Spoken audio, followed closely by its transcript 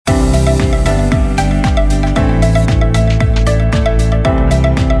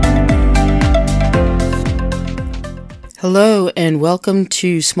Hello and welcome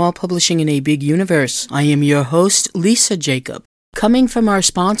to Small Publishing in a Big Universe. I am your host, Lisa Jacob. Coming from our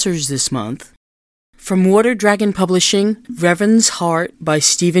sponsors this month, from Water Dragon Publishing, Revan's Heart by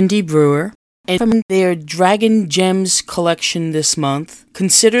Stephen D. Brewer, and from their Dragon Gems collection this month,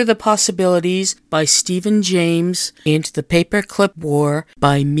 Consider the Possibilities by Stephen James and The Paperclip War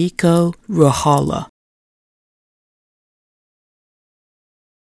by Miko Rahala.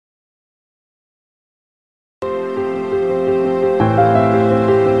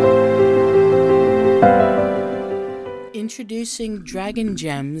 Introducing Dragon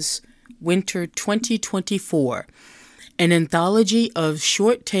Gems Winter 2024, an anthology of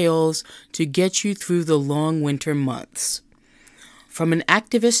short tales to get you through the long winter months. From an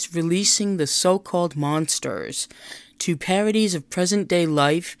activist releasing the so-called monsters to parodies of present-day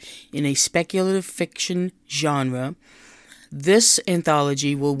life in a speculative fiction genre, this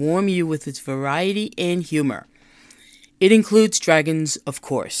anthology will warm you with its variety and humor. It includes dragons, of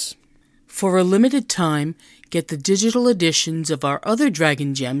course. For a limited time, get the digital editions of our other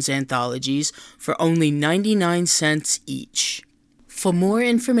Dragon Gems anthologies for only 99 cents each. For more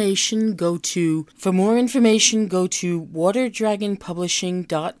information, go to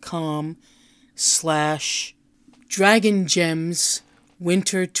waterdragonpublishing.com/Dragon Gems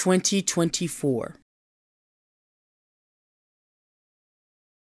Winter 2024.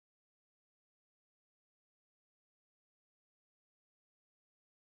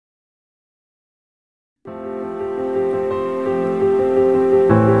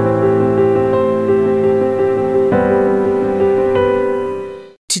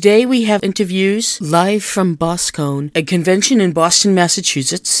 Today we have interviews live from Boskone, a convention in Boston,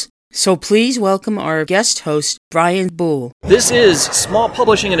 Massachusetts. So please welcome our guest host, Brian Bull. This is Small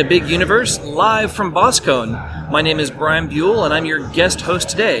Publishing in a Big Universe, live from Boskone. My name is Brian Buell, and I'm your guest host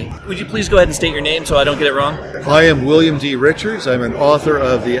today. Would you please go ahead and state your name so I don't get it wrong? I am William D. Richards. I'm an author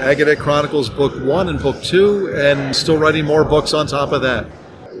of the Agate Chronicles Book 1 and Book 2, and still writing more books on top of that.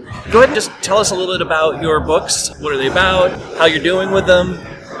 Go ahead and just tell us a little bit about your books. What are they about? How you're doing with them?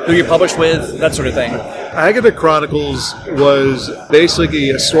 Who you're published with? That sort of thing. Agate Chronicles was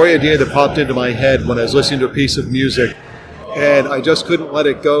basically a story idea that popped into my head when I was listening to a piece of music, and I just couldn't let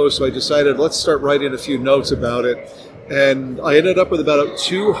it go, so I decided let's start writing a few notes about it. And I ended up with about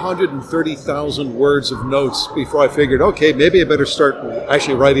 230,000 words of notes before I figured, okay, maybe I better start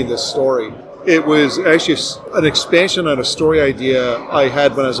actually writing this story. It was actually an expansion on a story idea I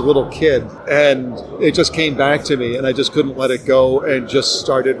had when I was a little kid, and it just came back to me, and I just couldn't let it go and just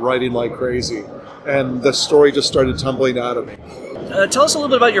started writing like crazy. And the story just started tumbling out of me. Tell us a little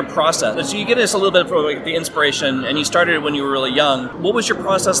bit about your process. So you get us a little bit of the inspiration, and you started it when you were really young. What was your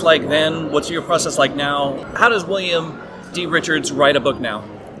process like then? What's your process like now? How does William D. Richards write a book now?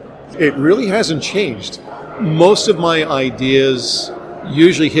 It really hasn't changed. Most of my ideas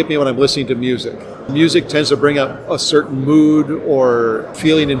usually hit me when I'm listening to music. Music tends to bring up a certain mood or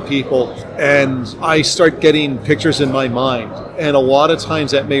feeling in people, and I start getting pictures in my mind. And a lot of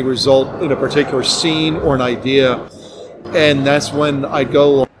times that may result in a particular scene or an idea, and that's when I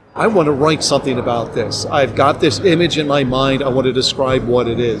go, I want to write something about this. I've got this image in my mind, I want to describe what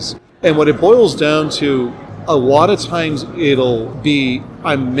it is. And what it boils down to, a lot of times it'll be,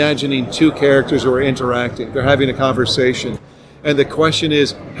 I'm imagining two characters who are interacting, they're having a conversation. And the question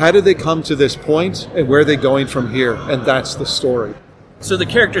is, how did they come to this point, and where are they going from here? And that's the story. So the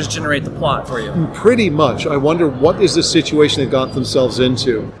characters generate the plot for you? Pretty much. I wonder what is the situation they got themselves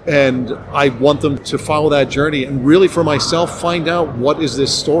into. And I want them to follow that journey and really for myself find out what is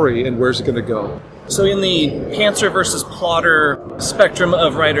this story and where's it going to go. So in the pantser versus plotter spectrum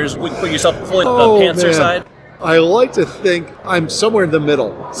of writers, would you put yourself fully on the pantser side? I like to think I'm somewhere in the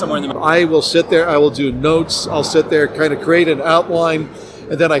middle. Somewhere in the middle. I will sit there, I will do notes, I'll sit there, kind of create an outline,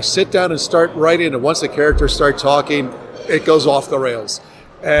 and then I sit down and start writing, and once the characters start talking, it goes off the rails.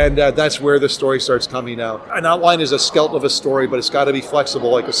 And that's where the story starts coming out. An outline is a skeleton of a story, but it's got to be flexible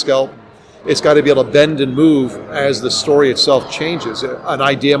like a skeleton. It's got to be able to bend and move as the story itself changes. An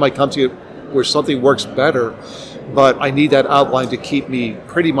idea might come to you where something works better, but I need that outline to keep me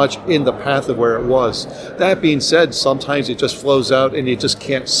pretty much in the path of where it was. That being said, sometimes it just flows out and you just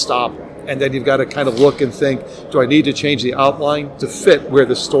can't stop. And then you've got to kind of look and think, do I need to change the outline to fit where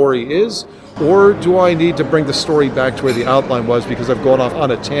the story is? Or do I need to bring the story back to where the outline was because I've gone off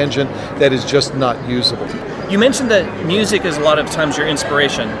on a tangent that is just not usable? You mentioned that music is a lot of times your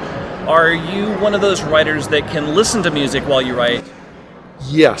inspiration. Are you one of those writers that can listen to music while you write?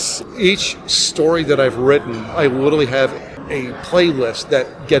 Yes. Each story that I've written, I literally have a playlist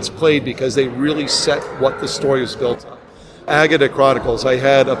that gets played because they really set what the story is built on. Agata Chronicles, I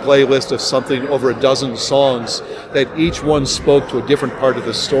had a playlist of something over a dozen songs that each one spoke to a different part of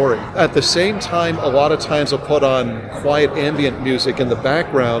the story. At the same time, a lot of times I'll put on quiet ambient music in the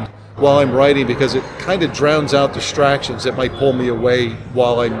background while I'm writing because it kind of drowns out distractions that might pull me away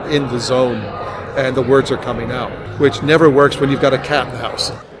while I'm in the zone and the words are coming out, which never works when you've got a cat in the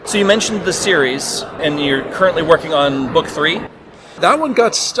house. So you mentioned the series, and you're currently working on book 3. That one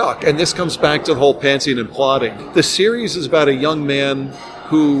got stuck, and this comes back to the whole pantsing and plotting. The series is about a young man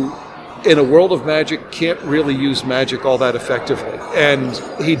who, in a world of magic, can't really use magic all that effectively. And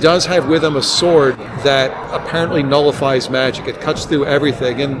he does have with him a sword that apparently nullifies magic. It cuts through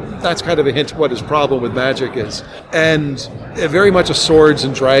everything, and that's kind of a hint of what his problem with magic is. And very much a swords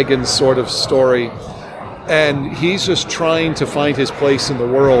and dragons sort of story. And he's just trying to find his place in the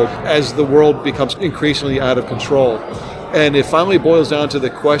world as the world becomes increasingly out of control. And it finally boils down to the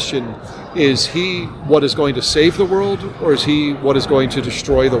question, is he what is going to save the world, or is he what is going to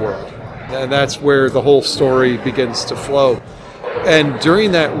destroy the world? And that's where the whole story begins to flow. And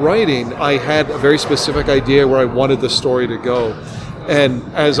during that writing, I had a very specific idea where I wanted the story to go. And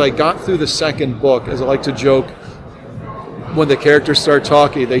as I got through the second book, as I like to joke, when the characters start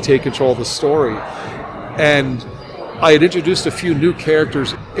talking, they take control of the story. And I had introduced a few new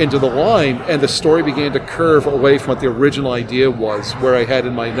characters into the line, and the story began to curve away from what the original idea was, where I had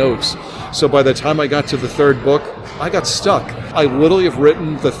in my notes. So by the time I got to the third book, I got stuck. I literally have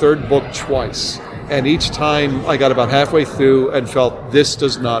written the third book twice, and each time I got about halfway through and felt this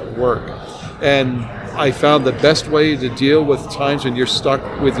does not work. And I found the best way to deal with times when you're stuck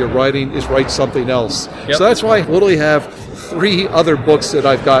with your writing is write something else. Yep. So that's why I literally have 3 other books that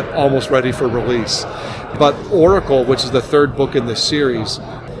I've got almost ready for release. But Oracle, which is the third book in this series,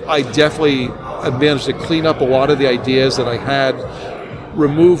 I definitely have managed to clean up a lot of the ideas that I had,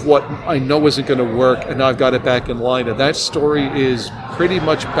 remove what I know isn't going to work, and now I've got it back in line. And that story is pretty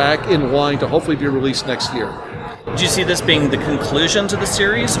much back in line to hopefully be released next year. Do you see this being the conclusion to the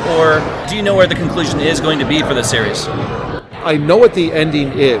series, or do you know where the conclusion is going to be for the series? I know what the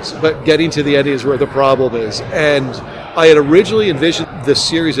ending is, but getting to the ending is where the problem is. And I had originally envisioned the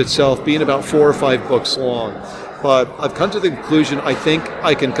series itself being about 4 or 5 books long, but I've come to the conclusion I think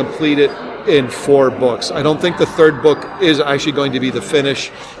I can complete it in 4 books. I don't think the third book is actually going to be the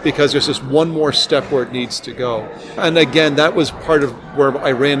finish because there's just one more step where it needs to go. And again, that was part of where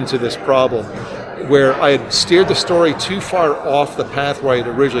I ran into this problem, where I had steered the story too far off the path where I had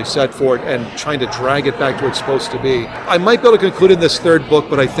originally set for it and trying to drag it back to where it's supposed to be. I might be able to conclude in this third book,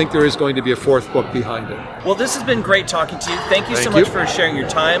 but I think there is going to be a 4th book behind it. Well, this has been great talking to you. Thank you so much for sharing your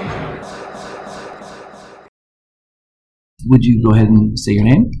time. Would you go ahead and say your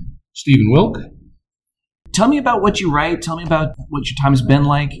name? Stephen Wilk. Tell me about what you write. Tell me about what your time's been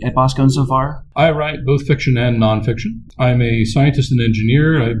like at Boskone so far. I write both fiction and nonfiction. I'm a scientist and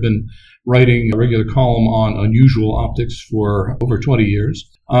engineer. I've been writing a regular column on unusual optics for over 20 years.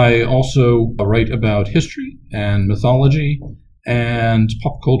 I also write about history and mythology and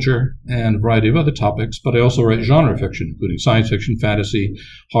pop culture and a variety of other topics, but I also write genre fiction, including science fiction, fantasy,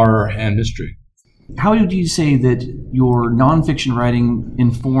 horror, and mystery. How would you say that your nonfiction writing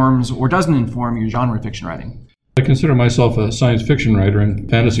informs or doesn't inform your genre fiction writing? I consider myself a science fiction writer and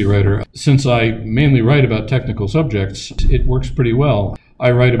fantasy writer. Since I mainly write about technical subjects, it works pretty well. I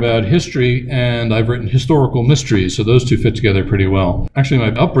write about history, and I've written historical mysteries, so those two fit together pretty well. Actually,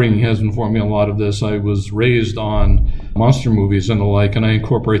 my upbringing has informed me a lot of this. I was raised on monster movies and the like, and I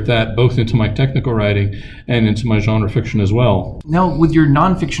incorporate that both into my technical writing and into my genre fiction as well. Now, with your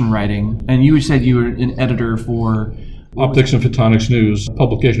nonfiction writing, and you said you were an editor for Optics and Photonics News, a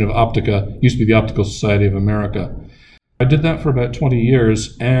publication of Optica, used to be the Optical Society of America. I did that for about 20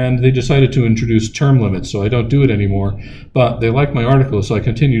 years, and they decided to introduce term limits, so I don't do it anymore. But they like my articles, so I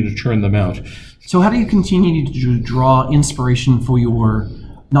continue to churn them out. So how do you continue to draw inspiration for your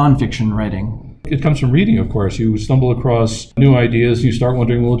nonfiction writing? It comes from reading, of course. You stumble across new ideas, and you start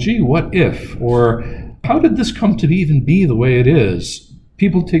wondering, well, gee, what if? Or how did this come to even be the way it is?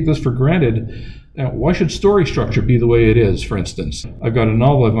 People take this for granted. Now, why should story structure be the way it is, for instance? I've got a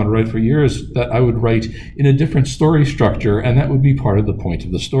novel I've wanted to write for years that I would write in a different story structure, and that would be part of the point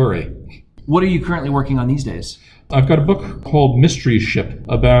of the story. What are you currently working on these days? I've got a book called Mystery Ship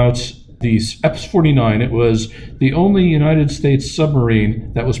about the EPS-49. It was the only United States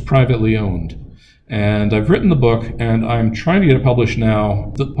submarine that was privately owned. And I've written the book, and I'm trying to get it published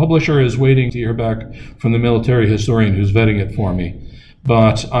now. The publisher is waiting to hear back from the military historian who's vetting it for me.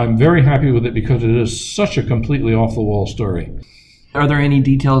 But I'm very happy with it because it is such a completely off-the-wall story. Are there any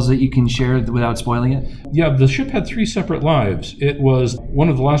details that you can share without spoiling it? Yeah, the ship had 3 separate lives. It was one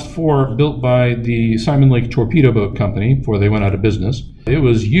of the last 4 built by the Simon Lake Torpedo Boat Company before they went out of business. It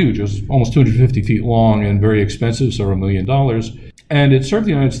was huge. It was almost 250 feet long and very expensive, several $1 million. And it served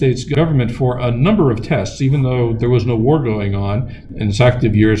the United States government for a number of tests, even though there was no war going on in its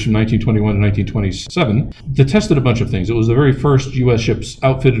active years from 1921 to 1927. They tested a bunch of things. It was the very first U.S. ships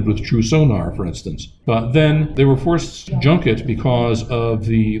outfitted with true sonar, for instance. But then they were forced to junk it because of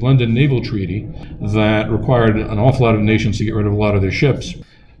the London Naval Treaty that required an awful lot of nations to get rid of a lot of their ships.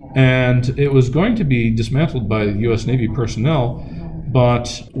 And it was going to be dismantled by U.S. Navy personnel.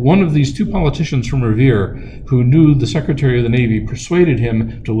 But one of these 2 politicians from Revere who knew the Secretary of the Navy persuaded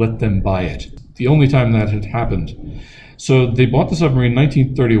him to let them buy it. The only time that had happened. So they bought the submarine in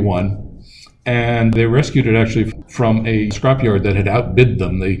 1931, and they rescued it actually from a scrapyard that had outbid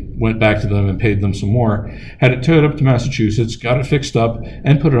them. They went back to them and paid them some more, had it towed up to Massachusetts, got it fixed up,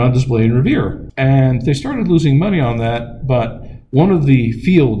 and put it on display in Revere. And they started losing money on that, but one of the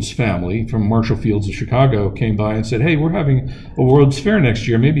Fields family from Marshall Fields of Chicago came by and said, hey, we're having a World's Fair next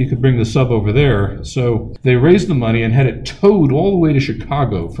year. Maybe you could bring the sub over there. So they raised the money and had it towed all the way to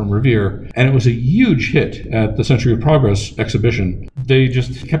Chicago from Revere. And it was a huge hit at the Century of Progress exhibition. They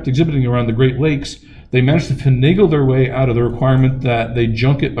just kept exhibiting around the Great Lakes. They managed to finagle their way out of the requirement that they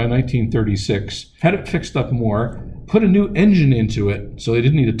junk it by 1936, had it fixed up more, put a new engine into it, so they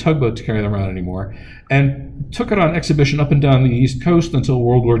didn't need a tugboat to carry them around anymore, and took it on exhibition up and down the East Coast until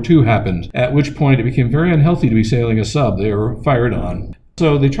World War II happened, at which point it became very unhealthy to be sailing a sub. They were fired on.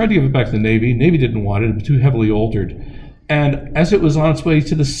 So they tried to give it back to the Navy. Navy didn't want it. It was too heavily altered. And as it was on its way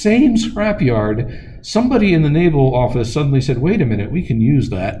to the same scrapyard, somebody in the naval office suddenly said, wait a minute, we can use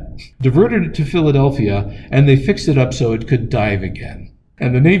that. Diverted it to Philadelphia, and they fixed it up so it could dive again.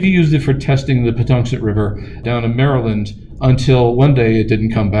 And the Navy used it for testing the Patuxent River down in Maryland until one day it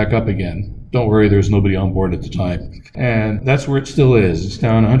didn't come back up again. Don't worry, there was nobody on board at the time. And that's where it still is. It's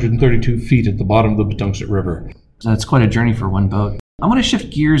down 132 feet at the bottom of the Patuxent River. So that's quite a journey for one boat. I want to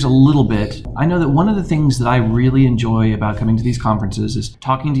shift gears a little bit. I know that one of the things that I really enjoy about coming to these conferences is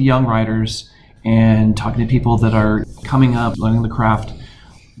talking to young writers and talking to people that are coming up, learning the craft.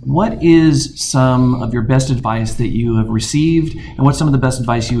 What is some of your best advice that you have received, and what's some of the best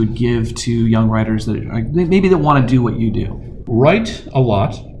advice you would give to young writers that maybe that want to do what you do? Write a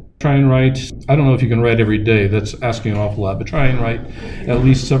lot. Try and write, I don't know if you can write every day, that's asking an awful lot, but try and write at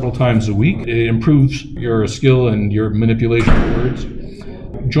least several times a week. It improves your skill and your manipulation of words.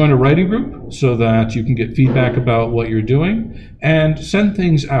 Join a writing group so that you can get feedback about what you're doing, and send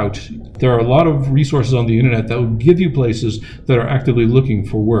things out. There are a lot of resources on the internet that will give you places that are actively looking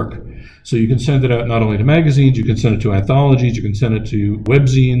for work. So you can send it out not only to magazines, you can send it to anthologies, you can send it to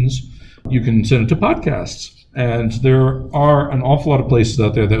webzines, you can send it to podcasts. And there are an awful lot of places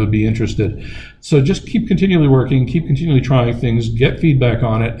out there that would be interested. So just keep continually working, keep continually trying things, get feedback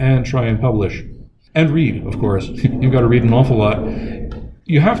on it, and try and publish. And read, of course. You've got to read an awful lot.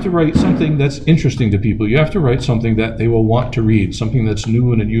 You have to write something that's interesting to people. You have to write something that they will want to read, something that's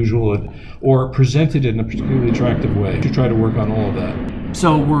new and unusual, or presented in a particularly attractive way. You try to work on all of that.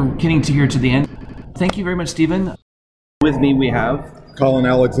 So we're getting to here to the end. Thank you very much, Stephen. With me we have Colin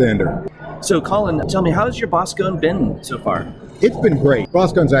Alexander. So Colin, tell me, how's your Boskone been so far? It's been great.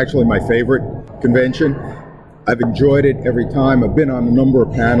 Boskone's actually my favorite convention. I've enjoyed it every time. I've been on a number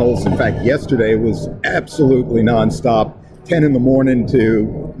of panels. In fact, yesterday was absolutely nonstop, 10 in the morning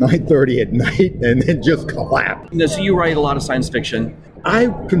to 9:30 at night, and then just collapsed. So you write a lot of science fiction. I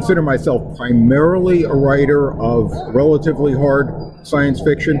consider myself primarily a writer of relatively hard science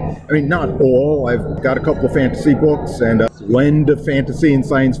fiction. I mean, not all. I've got a couple of fantasy books and a blend of fantasy and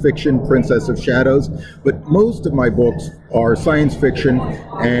science fiction, Princess of Shadows. But most of my books are science fiction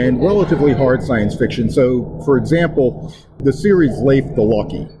and relatively hard science fiction. So, for example, the series Leif the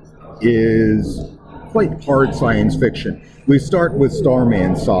Lucky is quite hard science fiction. We start with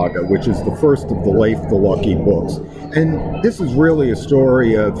Starman Saga, which is the first of the Leif the Lucky books. And this is really a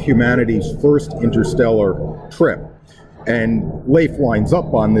story of humanity's first interstellar trip. And Leif winds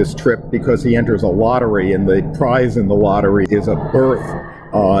up on this trip because he enters a lottery, and the prize in the lottery is a berth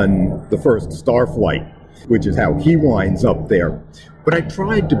on the first star flight, which is how he winds up there. But I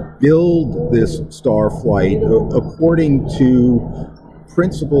tried to build this star flight according to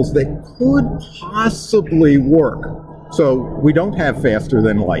principles that could possibly work. So we don't have faster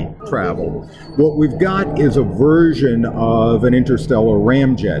than light travel. What we've got is a version of an interstellar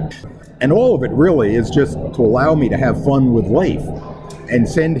ramjet. And all of it really is just to allow me to have fun with Leif and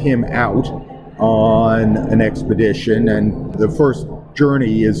send him out on an expedition. And the first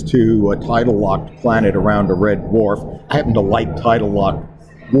journey is to a tidal-locked planet around a red dwarf. I happen to like tidal-locked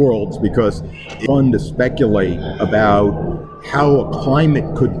worlds because it's fun to speculate about how a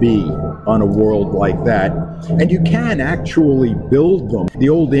climate could be on a world like that. And you can actually build them. The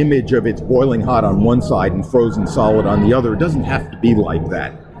old image of it's boiling hot on one side and frozen solid on the other, it doesn't have to be like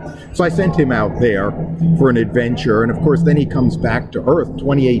that. So I sent him out there for an adventure, and of course then he comes back to Earth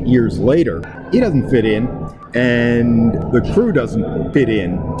 28 years later. He doesn't fit in, and the crew doesn't fit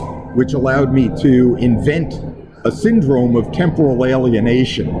in, which allowed me to invent a syndrome of temporal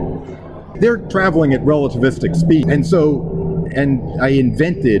alienation. They're traveling at relativistic speed, and I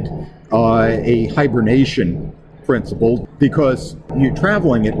invented a hibernation principle, because you're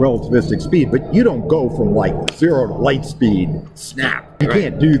traveling at relativistic speed, but you don't go from like 0 to light speed, snap. You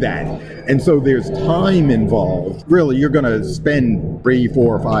can't do that. And so there's time involved. Really, you're going to spend 3,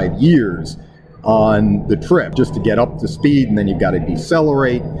 4, 5 years on the trip just to get up to speed, and then you've got to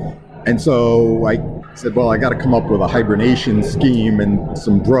decelerate. And so I said, well, I got to come up with a hibernation scheme and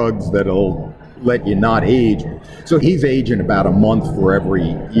some drugs that'll let you not age. So he's aging about a month for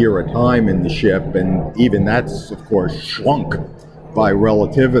every year of time in the ship, and even that's, of course, shrunk by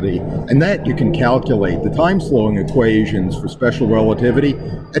relativity. And that you can calculate. The time-slowing equations for special relativity,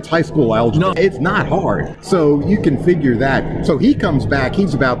 it's high school algebra. No. It's not hard. So you can figure that. So he comes back,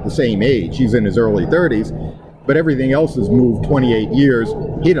 he's about the same age. He's in his early 30s, but everything else has moved 28 years.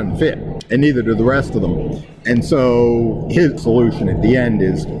 He doesn't fit, and neither do the rest of them. And so his solution at the end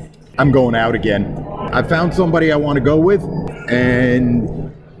is, I'm going out again. I found somebody I want to go with,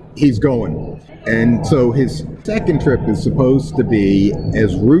 and he's going. And so his second trip is supposed to be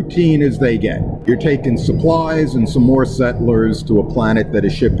as routine as they get. You're taking supplies and some more settlers to a planet that a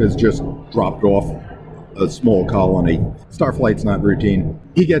ship has just dropped off a small colony. Starflight's not routine.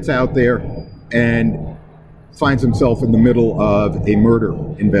 He gets out there and finds himself in the middle of a murder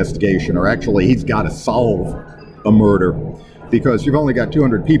investigation, or actually he's got to solve a murder. Because you've only got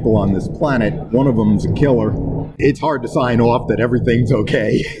 200 people on this planet, one of them's a killer. It's hard to sign off that everything's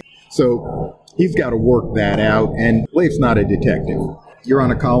okay. So he's got to work that out, and Leif's not a detective. You're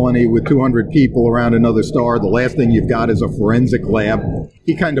on a colony with 200 people around another star. The last thing you've got is a forensic lab.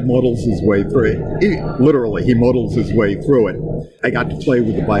 He kind of muddles his way through it. He muddles his way through it. I got to play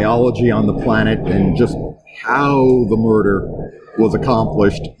with the biology on the planet and just how the murder was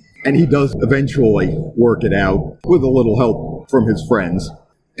accomplished. And he does eventually work it out with a little help from his friends.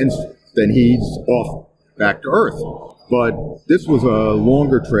 And then he's off back to Earth. But this was a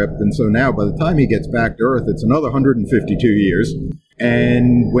longer trip, and so now by the time he gets back to Earth, it's another 152 years.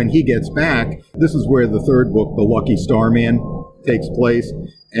 And when he gets back, this is where the third book, The Lucky Starman, takes place.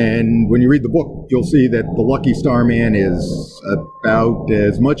 And when you read the book, you'll see that the Lucky Starman is about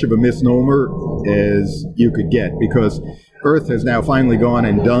as much of a misnomer as you could get, because Earth has now finally gone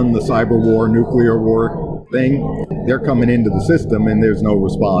and done the cyber war, nuclear war thing. They're coming into the system and there's no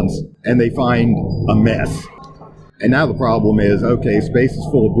response. And they find a mess. And now the problem is, okay, space is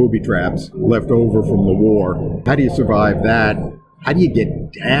full of booby traps left over from the war. How do you survive that? How do you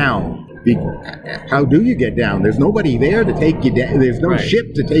get down? How do you get down? There's nobody there to take you down. There's no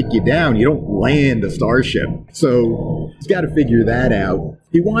ship to take you down. You don't land a starship. So he's got to figure that out.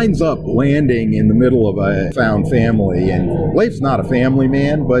 He winds up landing in the middle of a found family, and Leif's not a family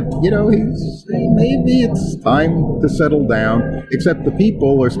man, but, he's maybe it's time to settle down, except the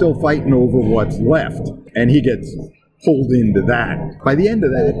people are still fighting over what's left, and he gets pulled into that. By the end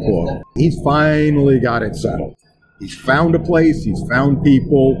of that book, he's finally got it settled. He's found a place, he's found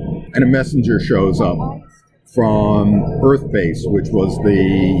people, and a messenger shows up from Earth Base, which was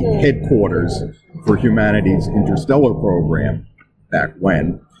the headquarters for humanity's interstellar program back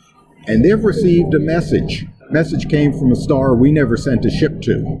when. And they've received a message. Message came from a star we never sent a ship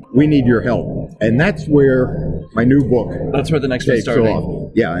to. We need your help. And that's where my new book That's where the next takes one's starting.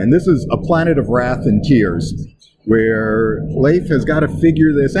 off. Yeah, and this is A Planet of Wrath and Tears, where Leif has got to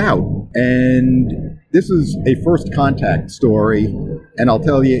figure this out. And this is a first contact story, and I'll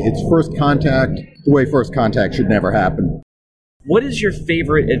tell you, it's first contact the way first contact should never happen. What is your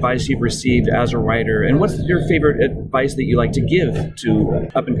favorite advice you've received as a writer, and what's your favorite advice that you like to give to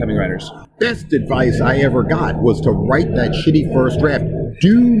up-and-coming writers? Best advice I ever got was to write that shitty first draft.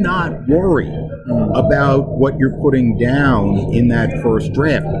 Do not worry about what you're putting down in that first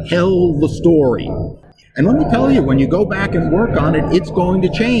draft. Tell the story. And let me tell you, when you go back and work on it, it's going to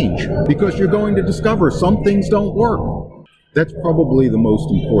change, because you're going to discover some things don't work. That's probably the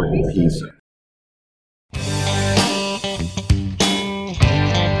most important piece.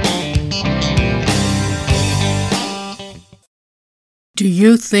 Do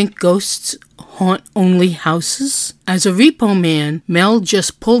you think ghosts haunt only houses? As a repo man, Mel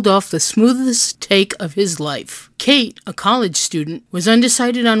just pulled off the smoothest take of his life. Kate, a college student, was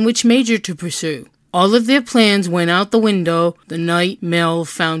undecided on which major to pursue. All of their plans went out the window the night Mel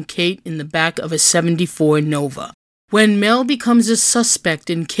found Kate in the back of a '74 Nova. When Mel becomes a suspect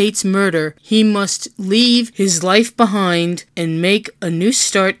in Kate's murder, he must leave his life behind and make a new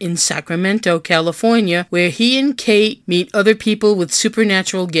start in Sacramento, California, where he and Kate meet other people with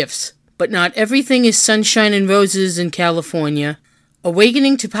supernatural gifts. But not everything is sunshine and roses in California.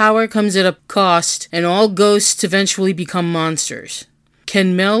 Awakening to power comes at a cost, and all ghosts eventually become monsters.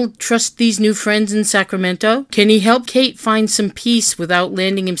 Can Mel trust these new friends in Sacramento? Can he help Kate find some peace without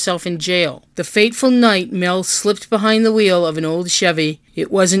landing himself in jail? The fateful night Mel slipped behind the wheel of an old Chevy, it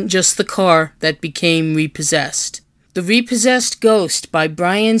wasn't just the car that became repossessed. The Repossessed Ghost by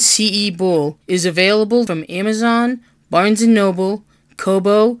Brian C.E. Bull is available from Amazon, Barnes & Noble,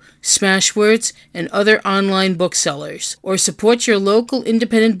 Kobo, Smashwords, and other online booksellers, or support your local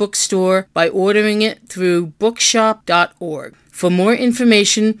independent bookstore by ordering it through bookshop.org. For more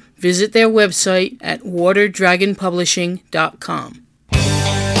information, visit their website at waterdragonpublishing.com.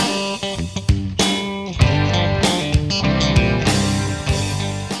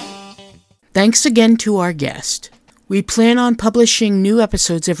 Thanks again to our guest. We plan on publishing new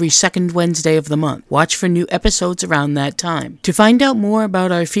episodes every second Wednesday of the month. Watch for new episodes around that time. To find out more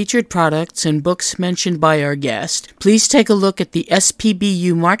about our featured products and books mentioned by our guest, please take a look at the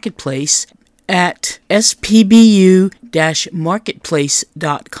SPBU Marketplace at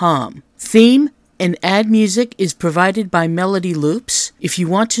spbu-marketplace.com. Theme and ad music is provided by Melody Loops. If you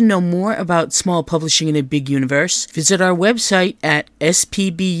want to know more about small publishing in a big universe, visit our website at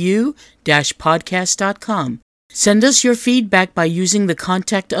spbu-podcast.com. Send us your feedback by using the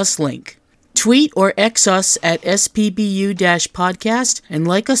Contact Us link. Tweet or X us at spbu-podcast and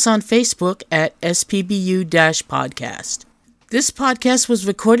like us on Facebook at spbu-podcast. This podcast was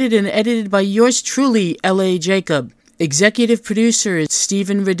recorded and edited by yours truly, L.A. Jacob. Executive producer is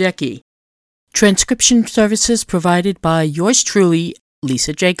Stephen Radecki. Transcription services provided by yours truly,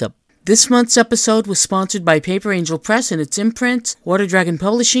 Lisa Jacob. This month's episode was sponsored by Paper Angel Press and its imprints, Water Dragon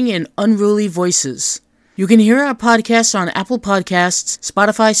Publishing, and Unruly Voices. You can hear our podcast on Apple Podcasts,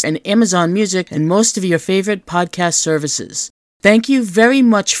 Spotify, and Amazon Music, and most of your favorite podcast services. Thank you very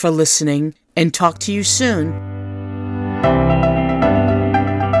much for listening, and talk to you soon.